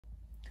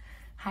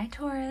Hi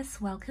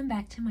Taurus, welcome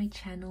back to my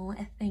channel.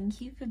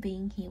 Thank you for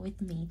being here with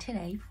me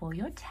today for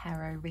your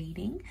tarot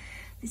reading.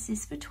 This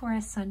is for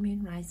Taurus, Sun,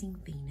 Moon, Rising,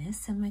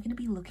 Venus, and we're going to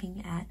be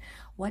looking at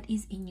what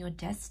is in your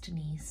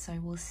destiny.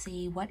 So we'll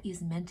see what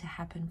is meant to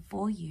happen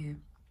for you,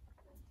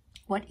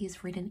 what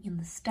is written in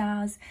the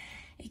stars.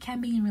 It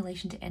can be in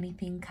relation to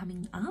anything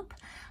coming up.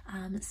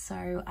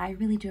 So I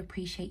really do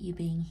appreciate you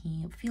being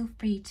here. Feel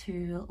free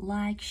to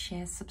like,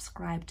 share,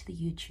 subscribe to the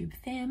YouTube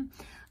fam,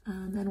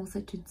 and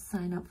also to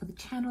sign up for the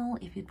channel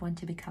if you'd want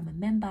to become a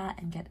member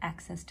and get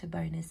access to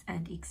bonus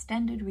and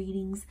extended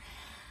readings.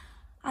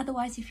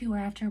 Otherwise, if you are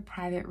after a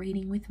private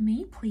reading with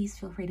me, please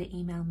feel free to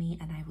email me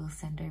and I will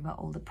send over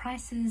all the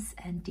prices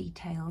and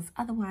details.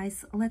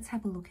 Otherwise, let's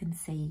have a look and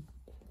see,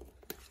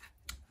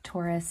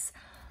 Taurus,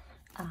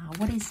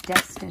 what is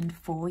destined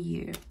for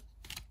you?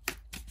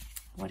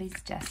 What is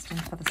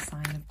destined for the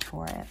sign of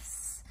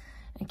Taurus?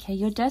 Okay,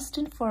 you're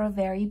destined for a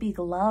very big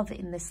love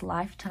in this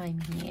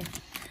lifetime here.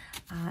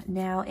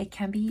 Now, it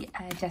can be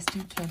a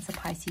destined Cancer,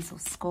 Pisces, or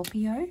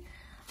Scorpio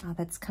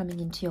that's coming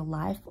into your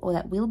life, or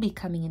that will be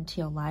coming into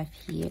your life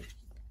here.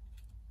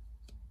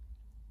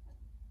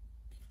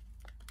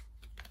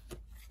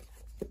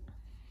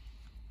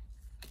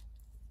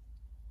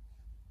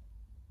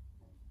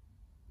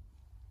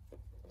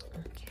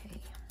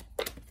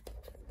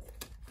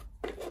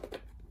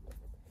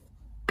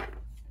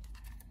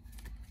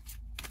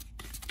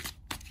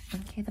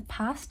 Okay, the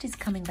past is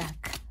coming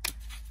back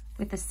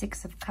with the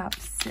Six of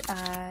Cups.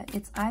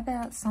 It's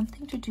either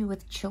something to do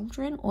with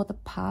children or the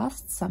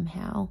past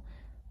somehow.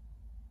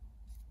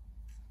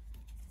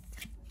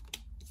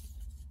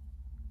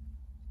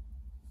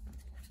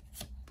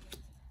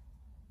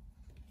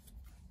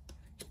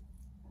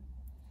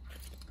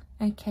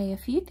 Okay, a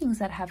few things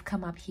that have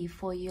come up here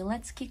for you.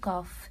 Let's kick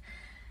off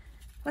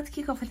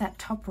with that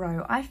top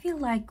row. I feel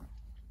like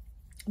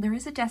there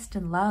is a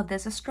destined love.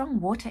 There's a strong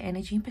water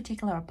energy, in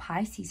particular a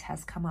Pisces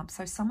has come up.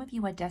 So some of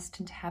you are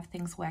destined to have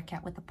things work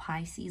out with a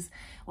Pisces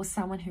or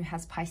someone who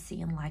has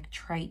Piscean-like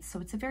traits. So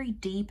it's a very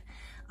deep,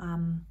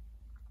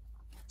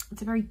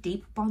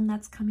 bond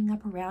that's coming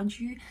up around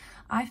you.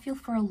 I feel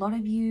for a lot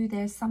of you,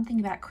 there's something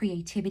about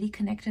creativity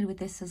connected with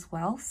this as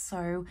well.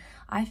 So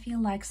I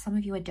feel like some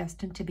of you are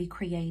destined to be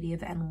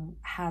creative and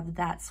have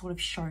that sort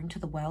of shown to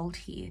the world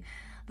here.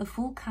 The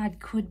Fool card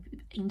could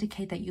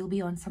indicate that you'll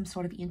be on some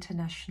sort of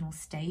international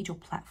stage or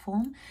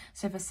platform.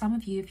 So for some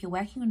of you, if you're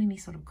working on any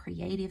sort of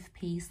creative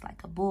piece,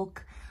 like a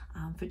book,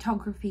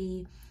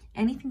 photography,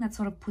 anything that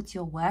sort of puts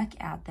your work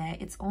out there,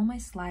 it's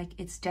almost like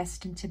it's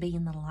destined to be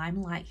in the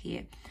limelight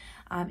here.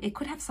 It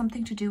could have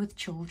something to do with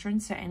children,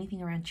 so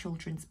anything around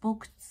children's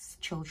books,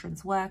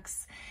 children's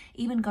works,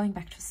 even going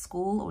back to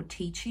school or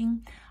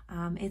teaching.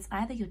 It's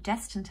either you're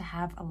destined to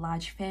have a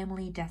large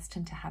family,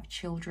 destined to have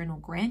children or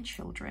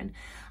grandchildren.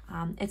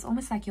 It's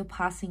almost like you're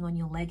passing on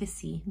your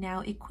legacy.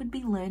 Now, it could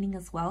be learning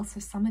as well. So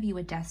some of you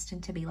are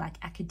destined to be like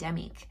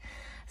academic.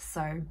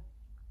 So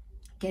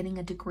getting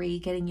a degree,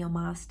 getting your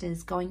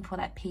master's, going for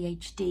that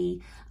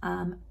PhD,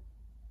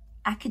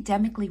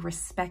 academically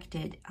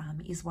respected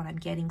is what I'm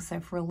getting. So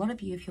for a lot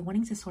of you, if you're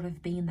wanting to sort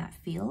of be in that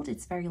field,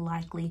 it's very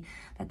likely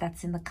that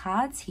that's in the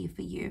cards here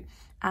for you.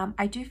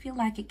 I do feel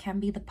like it can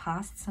be the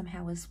past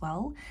somehow as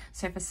well.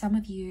 So for some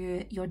of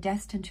you, you're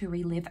destined to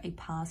relive a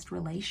past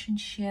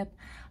relationship,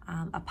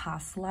 a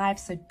past life.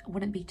 So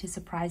wouldn't be too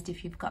surprised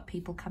if you've got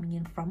people coming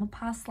in from a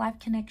past life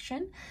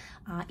connection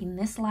in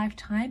this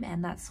lifetime,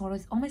 and that's sort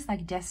of almost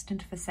like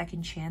destined for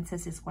second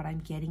chances is what I'm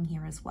getting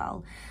here as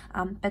well.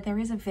 But there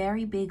is a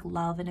very big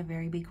love and a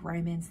very big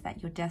romance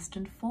that you're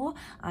destined for,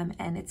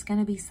 and it's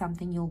going to be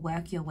something you'll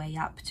work your way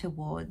up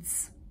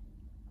towards.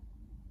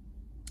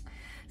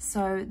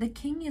 So the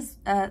king is,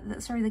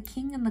 the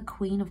king and the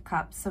Queen of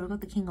Cups. So we've got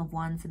the King of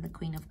Wands and the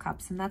Queen of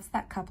Cups, and that's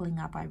that coupling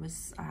up I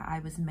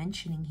was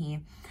mentioning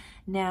here.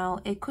 Now,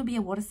 it could be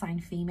a water sign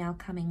female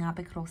coming up.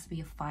 It could also be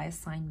a fire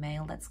sign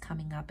male that's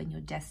coming up and you're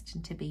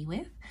destined to be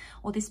with.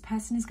 Or this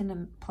person is going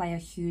to play a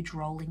huge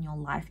role in your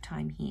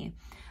lifetime here.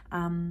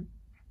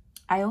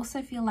 I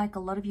also feel like a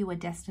lot of you are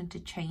destined to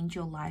change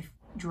your life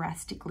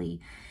drastically.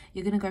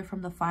 You're going to go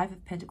from the Five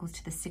of Pentacles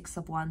to the Six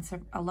of Wands.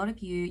 So a lot of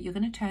you, you're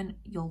going to turn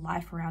your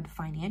life around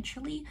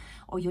financially,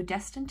 or you're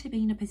destined to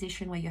be in a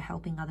position where you're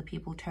helping other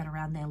people turn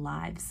around their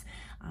lives.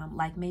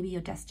 Like maybe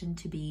you're destined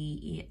to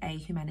be a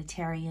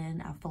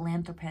humanitarian, a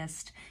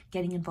philanthropist,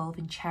 getting involved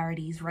in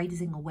charities,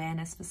 raising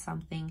awareness for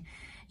something.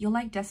 You're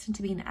like destined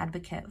to be an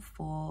advocate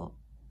for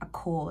a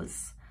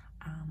cause.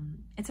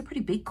 It's a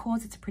pretty big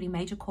cause, it's a pretty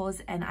major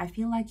cause, and I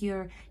feel like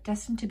you're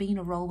destined to be in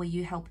a role where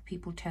you help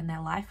people turn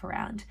their life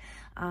around.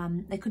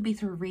 It could be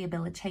through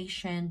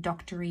rehabilitation,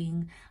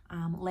 doctoring,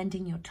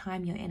 lending your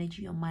time, your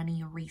energy, your money,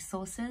 your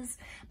resources.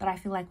 But I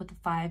feel like with the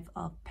Five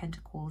of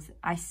Pentacles,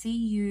 I see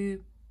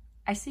you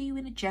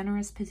in a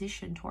generous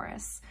position,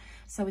 Taurus.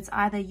 So it's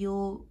either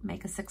you'll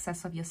make a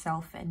success of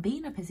yourself and be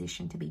in a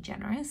position to be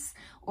generous,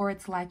 or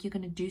it's like you're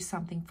going to do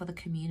something for the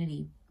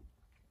community.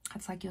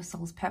 It's like your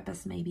soul's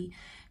purpose, maybe,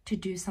 to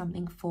do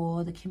something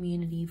for the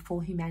community,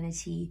 for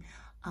humanity,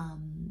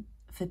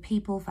 for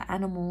people, for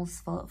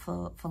animals,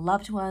 for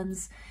loved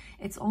ones.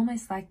 It's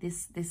almost like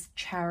this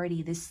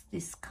charity,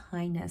 this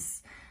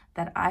kindness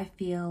that I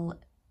feel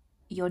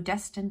you're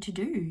destined to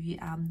do.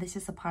 This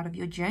is a part of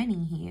your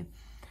journey here.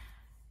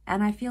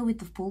 And I feel with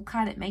the Fool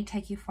card, it may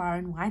take you far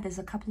and wide. There's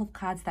a couple of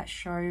cards that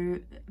show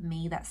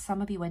me that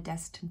some of you are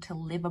destined to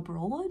live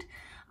abroad.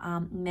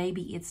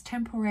 Maybe it's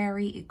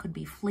temporary, it could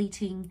be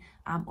fleeting,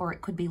 or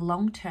it could be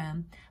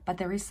long-term, but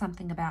there is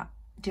something about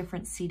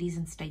different cities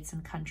and states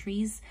and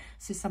countries.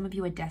 So some of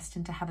you are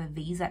destined to have a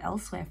visa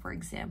elsewhere, for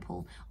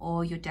example,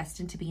 or you're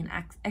destined to be an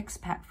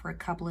expat for a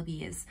couple of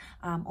years,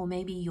 or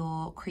maybe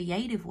your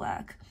creative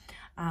work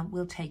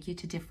will take you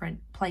to different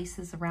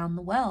places around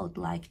the world.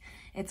 Like,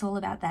 it's all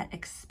about that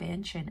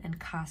expansion and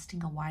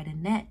casting a wider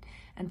net.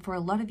 And for a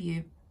lot of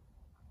you,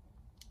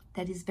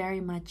 that is very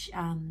much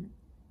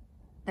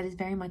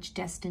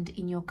destined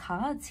in your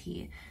cards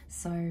here.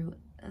 So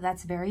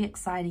that's very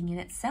exciting in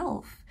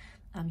itself.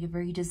 You're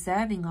very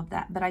deserving of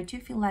that. But I do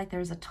feel like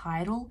there's a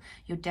title.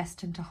 You're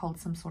destined to hold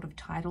some sort of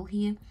title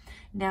here.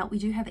 Now, we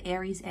do have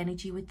Aries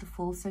energy with the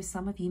Fool. So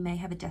some of you may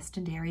have a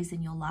destined Aries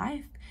in your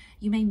life.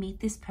 You may meet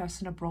this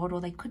person abroad,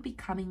 or they could be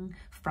coming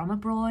from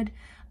abroad.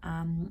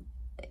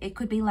 It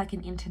could be like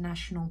an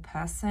international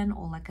person,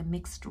 or like a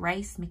mixed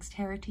race, mixed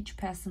heritage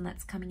person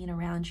that's coming in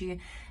around you.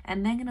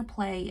 And they're going to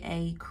play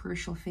a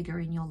crucial figure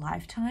in your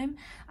lifetime.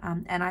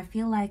 And I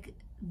feel like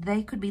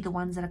they could be the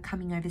ones that are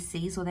coming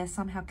overseas, or they're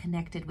somehow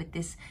connected with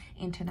this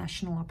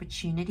international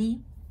opportunity.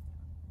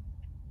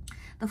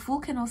 The Fool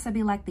can also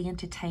be like the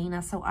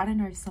entertainer. So I don't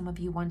know if some of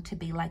you want to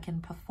be like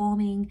in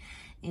performing,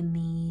 in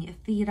the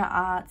theater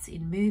arts,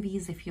 in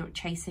movies, if you're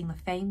chasing the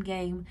fame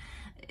game.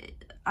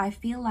 I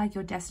feel like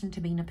you're destined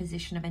to be in a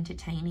position of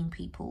entertaining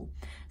people.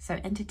 So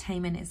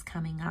entertainment is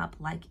coming up,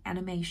 like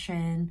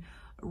animation,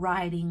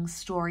 writing,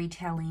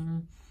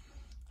 storytelling,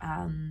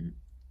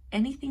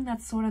 anything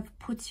that sort of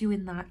puts you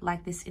in that,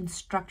 like this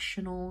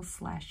instructional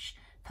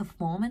 /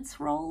 performance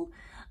role.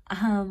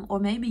 Or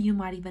maybe you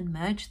might even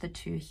merge the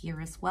two here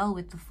as well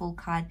with the Fool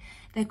card.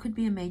 There could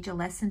be a major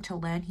lesson to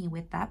learn here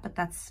with that, but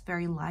that's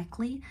very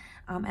likely.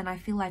 And I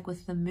feel like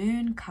with the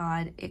Moon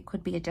card, it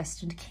could be a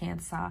destined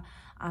Cancer.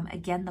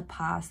 Again, the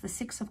past, the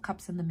Six of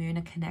Cups and the Moon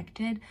are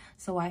connected.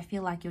 So I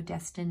feel like you're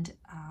destined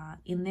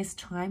in this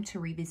time to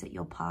revisit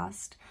your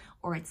past,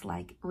 or it's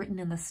like written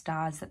in the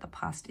stars that the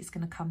past is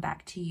going to come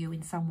back to you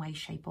in some way,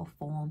 shape or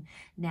form.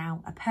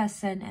 Now, a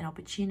person, an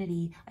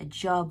opportunity, a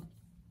job,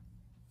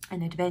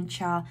 an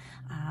adventure,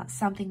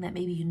 something that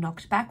maybe you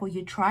knocked back or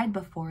you tried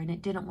before and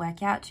it didn't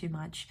work out too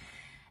much,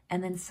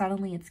 and then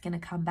suddenly it's going to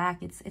come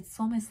back. It's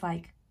almost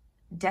like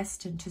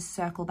destined to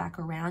circle back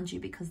around you,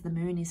 because the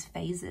Moon is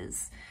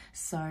phases.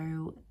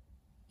 So,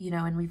 you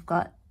know, and we've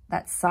got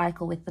that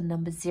cycle with the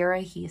number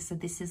 0 here. So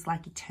this is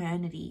like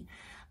eternity.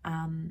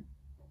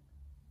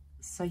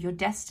 So you're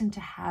destined to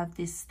have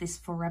this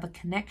forever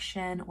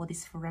connection, or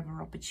this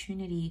forever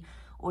opportunity,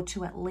 or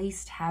to at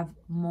least have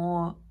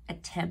more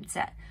attempts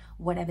at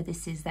whatever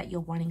this is that you're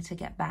wanting to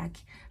get back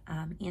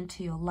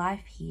into your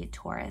life here,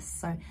 Taurus.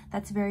 So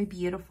that's very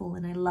beautiful,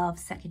 and I love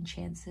second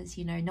chances.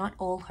 You know, not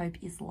all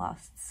hope is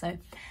lost. So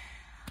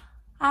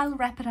I'll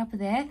wrap it up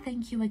there.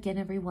 Thank you again,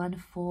 everyone,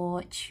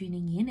 for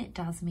tuning in. It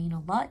does mean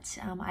a lot.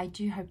 I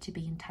do hope to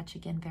be in touch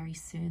again very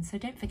soon. So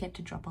don't forget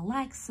to drop a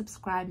like,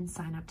 subscribe, and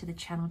sign up to the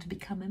channel to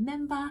become a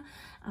member.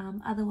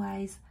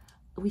 Otherwise,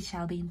 we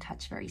shall be in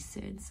touch very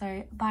soon.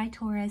 So bye,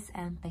 Taurus,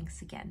 and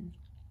thanks again.